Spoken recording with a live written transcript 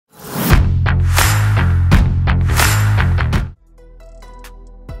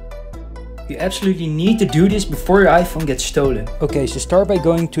You absolutely need to do this before your iPhone gets stolen. Okay, so start by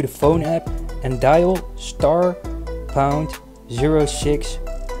going to the phone app and dial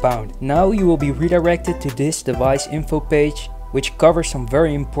 *#06#. Now you will be redirected to this device info page, which covers some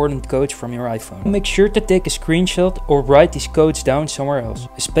very important codes from your iPhone. Make sure to take a screenshot or write these codes down somewhere else.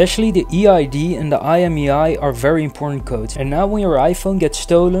 Especially the EID and the IMEI are very important codes. And now when your iPhone gets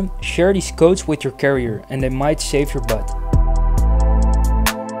stolen, share these codes with your carrier and they might save your butt.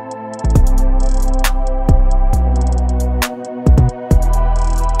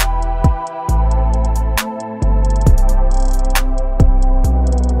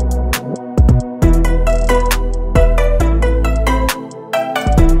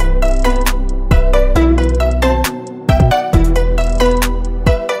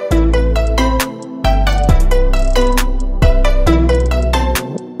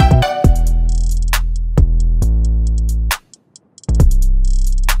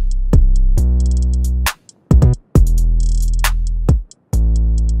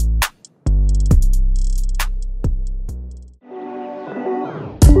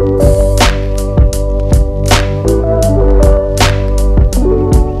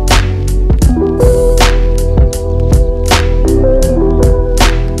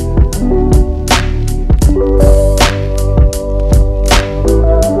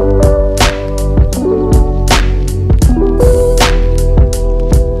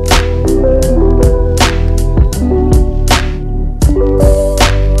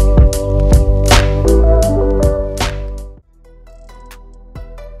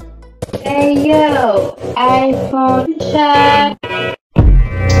 Hey yo, iPhone check.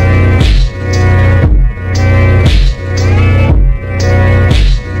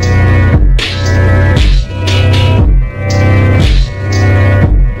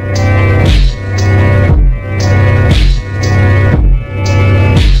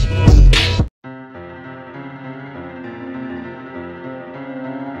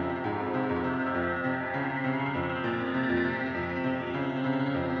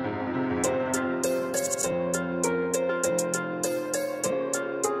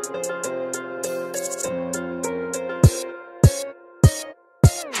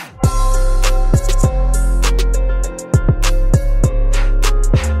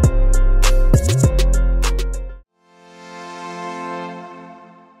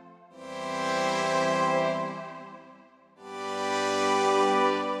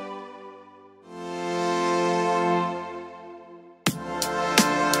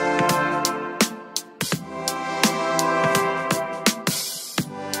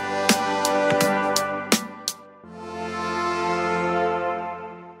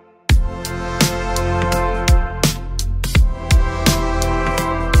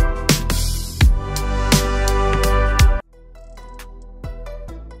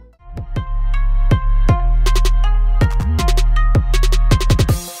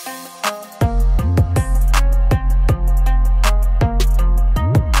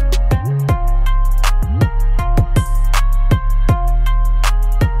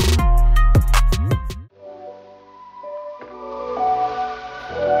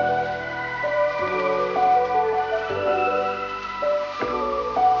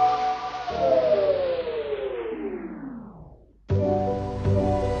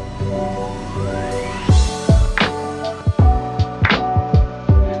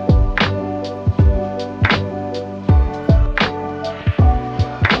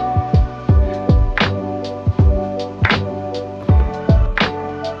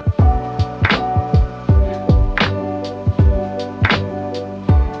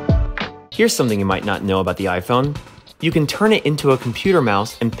 Here's something you might not know about the iPhone. You can turn it into a computer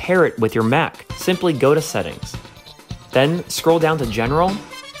mouse and pair it with your Mac. Simply go to Settings. Then scroll down to General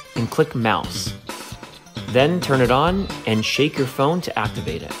and click Mouse. Then turn it on and shake your phone to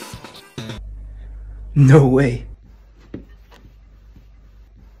activate it. No way.